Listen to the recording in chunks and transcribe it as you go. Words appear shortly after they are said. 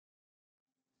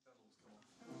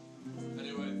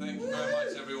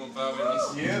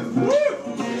fabulous. Yeah.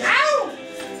 Ow!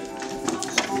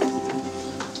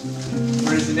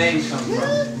 Where does the name come from?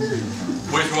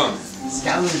 Which one?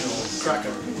 Scoundrels.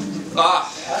 Cracker.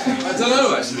 Ah, I don't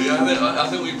know actually. I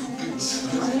think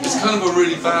it's kind of a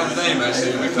really bad name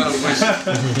actually. We kind of wish a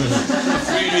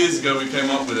few years ago we came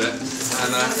up with it,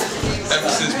 and ever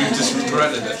since we've just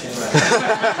regretted it.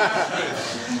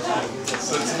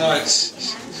 So tonight,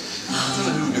 I don't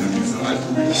know who we're going to be tonight.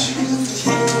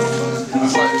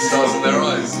 Looks like the stars in their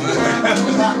eyes.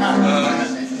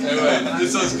 Anyway,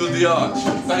 this song's called The Arch.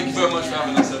 Thank you very much for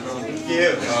having us, everyone. Thank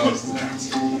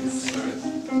you.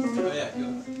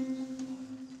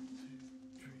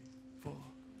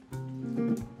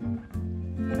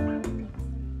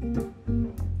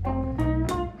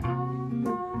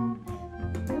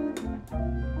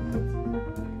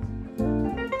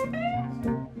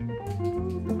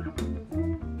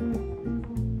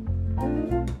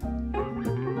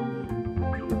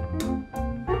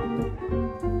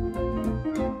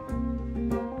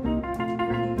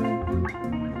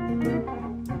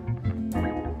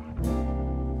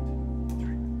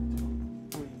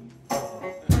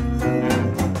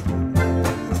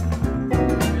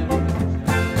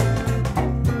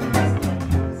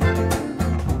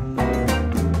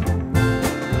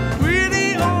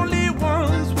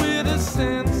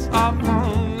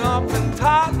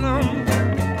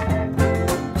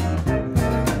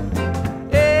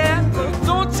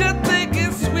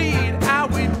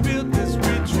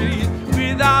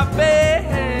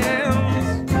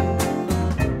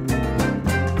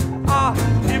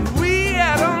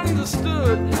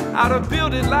 How to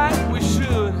build it like we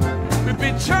should. We'd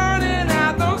be churning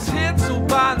out those hits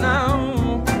by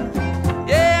now.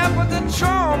 Yeah, but the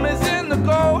charm is in the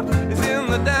gold, is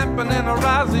in the dampening and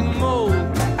rising mold.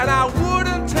 And I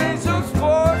wouldn't change those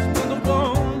sports for the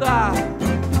world.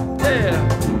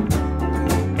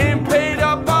 Ain't paid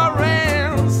up our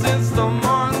rent since the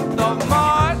month of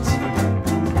March.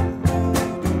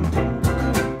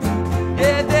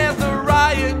 Yeah, there's a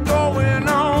riot going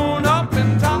on up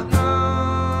in Tottenham.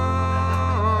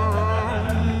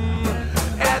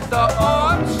 The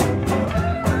arch,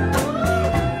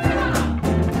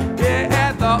 yeah,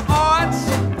 at the arch.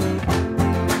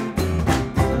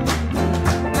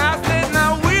 I said,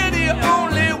 now we're the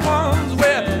only ones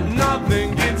where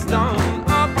nothing gets done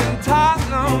up in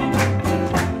Tottenham.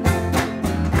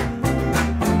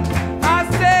 I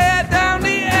said, down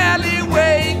the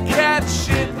alleyway, cat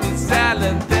shit and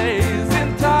salad days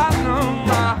in Tottenham.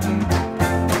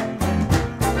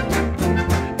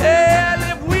 Hell,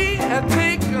 if we had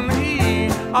taken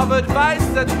of advice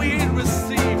that we'd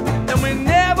received, and we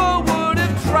never would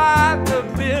have tried to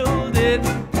build it.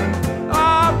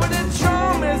 Ah, but the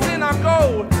charm is in our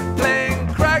gold, playing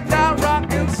cracked out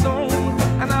rock and soul,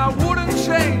 and I wouldn't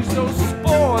change those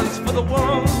spores for the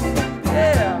one.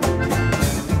 Yeah,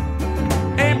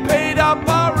 ain't paid up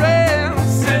our rent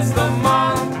since the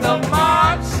month of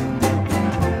March,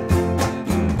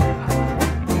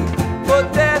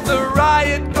 but